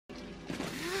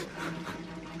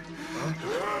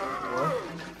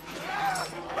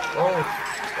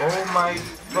my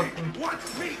fucking...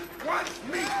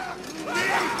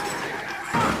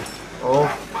 Oh,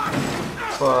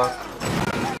 fuck.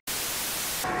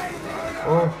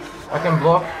 Oh, I can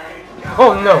block.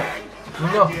 Oh no!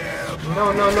 No!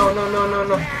 No, no, no, no, no, no,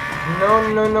 no. No,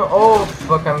 no, no. Oh,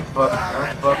 fuck, I'm fucked.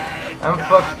 I'm fucked. I'm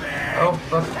fucked. Oh,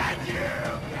 fuck.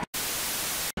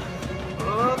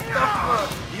 What the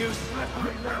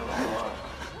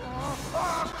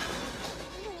fuck?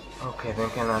 Okay, they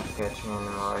cannot catch me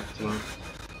anymore, I think.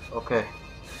 Okay.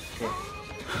 Okay.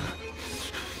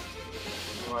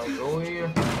 Do I go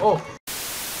here? Oh!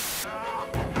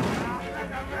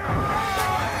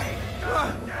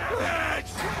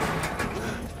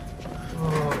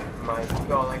 Oh my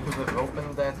god, I could have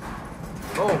opened that.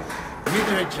 Oh! You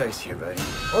didn't chase here, right?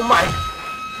 Oh my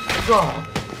god!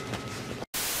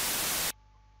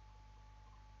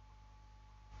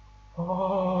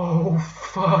 Oh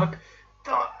fuck!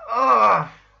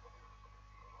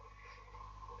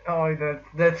 Oh,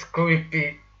 that's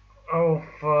creepy. Oh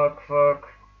fuck, fuck.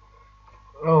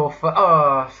 Oh fuck!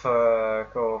 Oh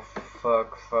fuck! Oh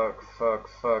fuck! Fuck! Fuck!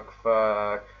 Fuck!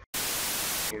 Fuck!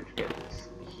 Here to get this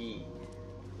key.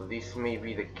 This may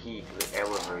be the key to the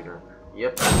elevator.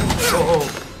 Yep. Oh!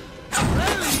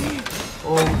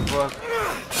 Oh fuck!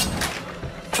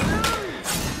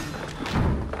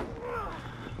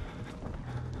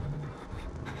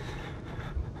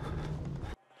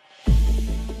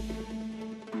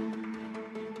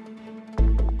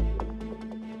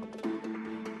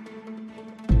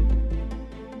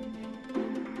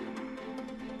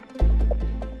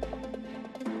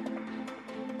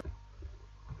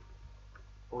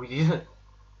 We didn't.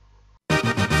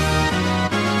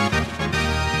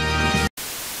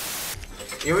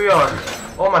 Here we are.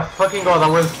 Oh my fucking god, I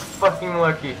was fucking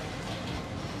lucky.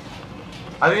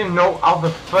 I didn't know how the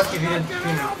fuck he didn't see me.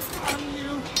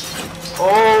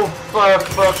 Oh fuck,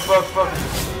 fuck, fuck, fuck.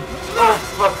 Oh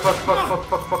fuck, fuck, fuck, fuck,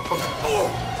 fuck, fuck, fuck. Oh.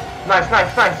 Nice,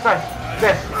 nice, nice, nice.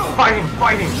 Yes, fighting,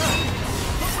 fighting.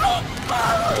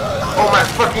 Oh my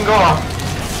fucking god.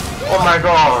 Oh my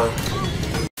god.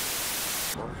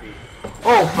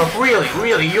 Oh fuck, really,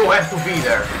 really, you have to be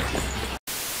there.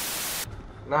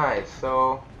 Nice,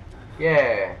 so,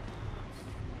 yeah.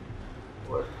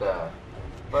 What the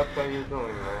fuck are you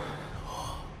doing, man?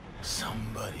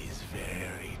 Somebody's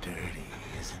very dirty,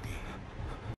 isn't he?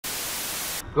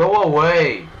 Go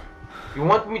away! You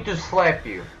want me to slap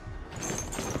you?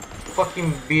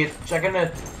 Fucking bitch! I'm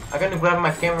gonna grab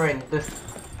my camera and just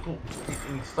put it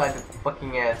inside the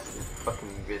fucking ass.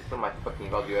 Fucking bitch! Oh my fucking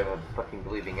god! You have a fucking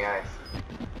bleeding ass.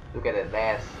 Look at that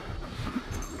ass.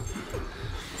 What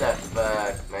the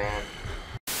fuck, man?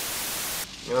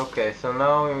 Okay, so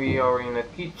now we are in a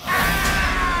kitchen.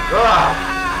 Ah!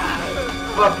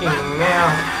 Fucking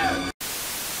man!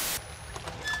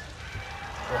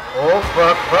 Oh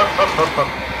fuck! Fuck! Fuck! Fuck! Fuck!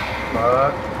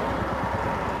 Fuck!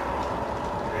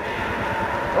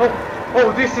 Oh!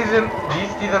 Oh! This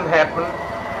didn't happen.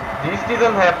 This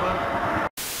didn't happen.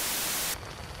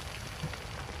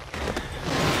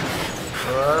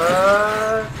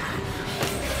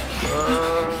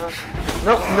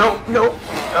 No, no, no!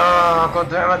 Ah, god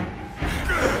damn it!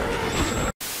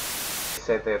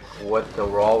 Said that what the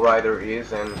raw rider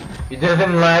is, and he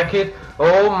doesn't like it.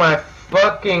 Oh my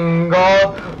fucking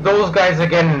god! Those guys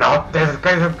again, not these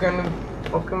guys are kind of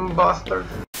fucking bastards.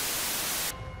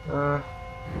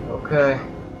 Okay,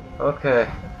 okay,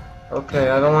 okay.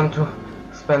 I don't want to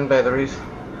spend batteries,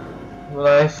 but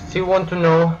I still want to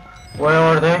know where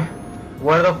are they?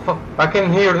 Where the fuck? I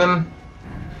can hear them.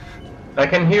 I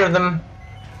can hear them.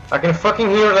 I can fucking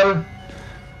hear them.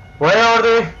 Where are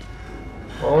they?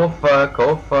 Oh fuck,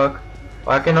 oh fuck.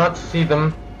 I cannot see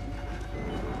them.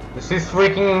 This is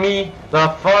freaking me the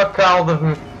fuck out of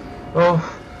me. Oh.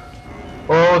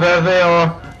 Oh, there they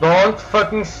are. Don't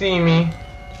fucking see me.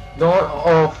 Don't.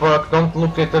 Oh fuck, don't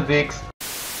look at the dicks.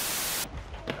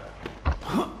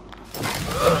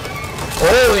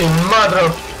 Holy mother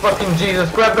of fucking Jesus,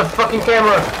 grab the fucking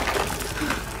camera.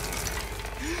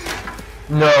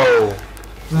 No.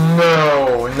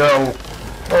 No, no.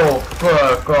 Oh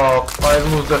fuck off. I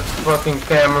lose that fucking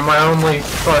camera, my only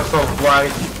source of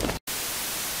light.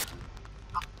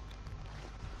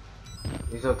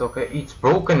 Is that okay? It's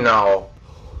broken now.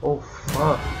 Oh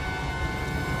fuck.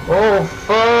 Oh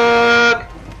fuck.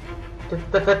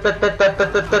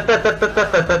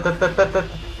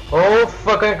 Oh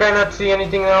fuck, I cannot see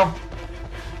anything now.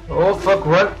 Oh fuck,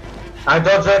 run. I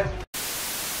dodged it.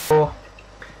 Oh.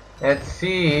 Let's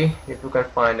see if we can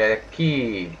find a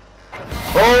key.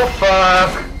 Oh fuck!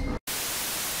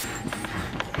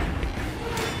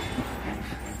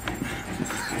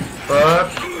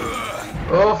 Fuck!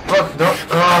 Oh fuck! Don't!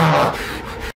 Oh.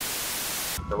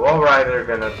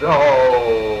 we're gonna do.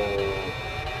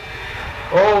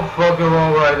 Oh fuck, the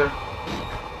wrong rider.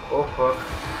 Oh fuck.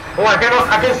 Oh, I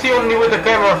can see only with the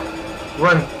camera.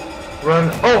 Run.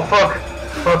 Oh fuck.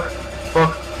 Fuck.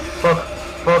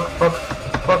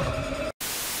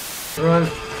 Run.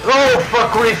 Oh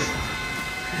fuck, Chris.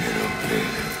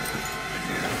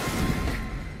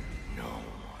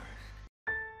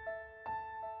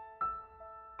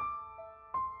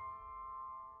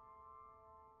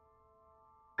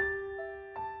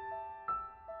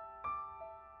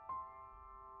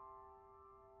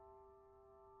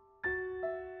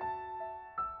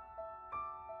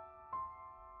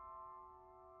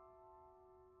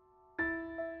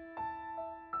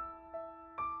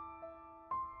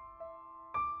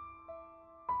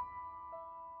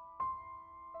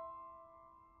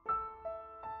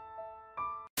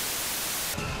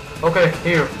 Okay,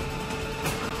 here.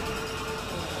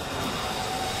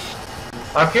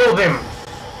 I killed him.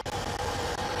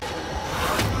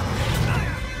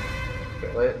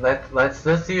 Okay,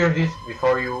 let's hear this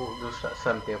before you do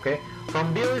something, okay?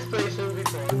 From Billy's station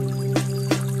before.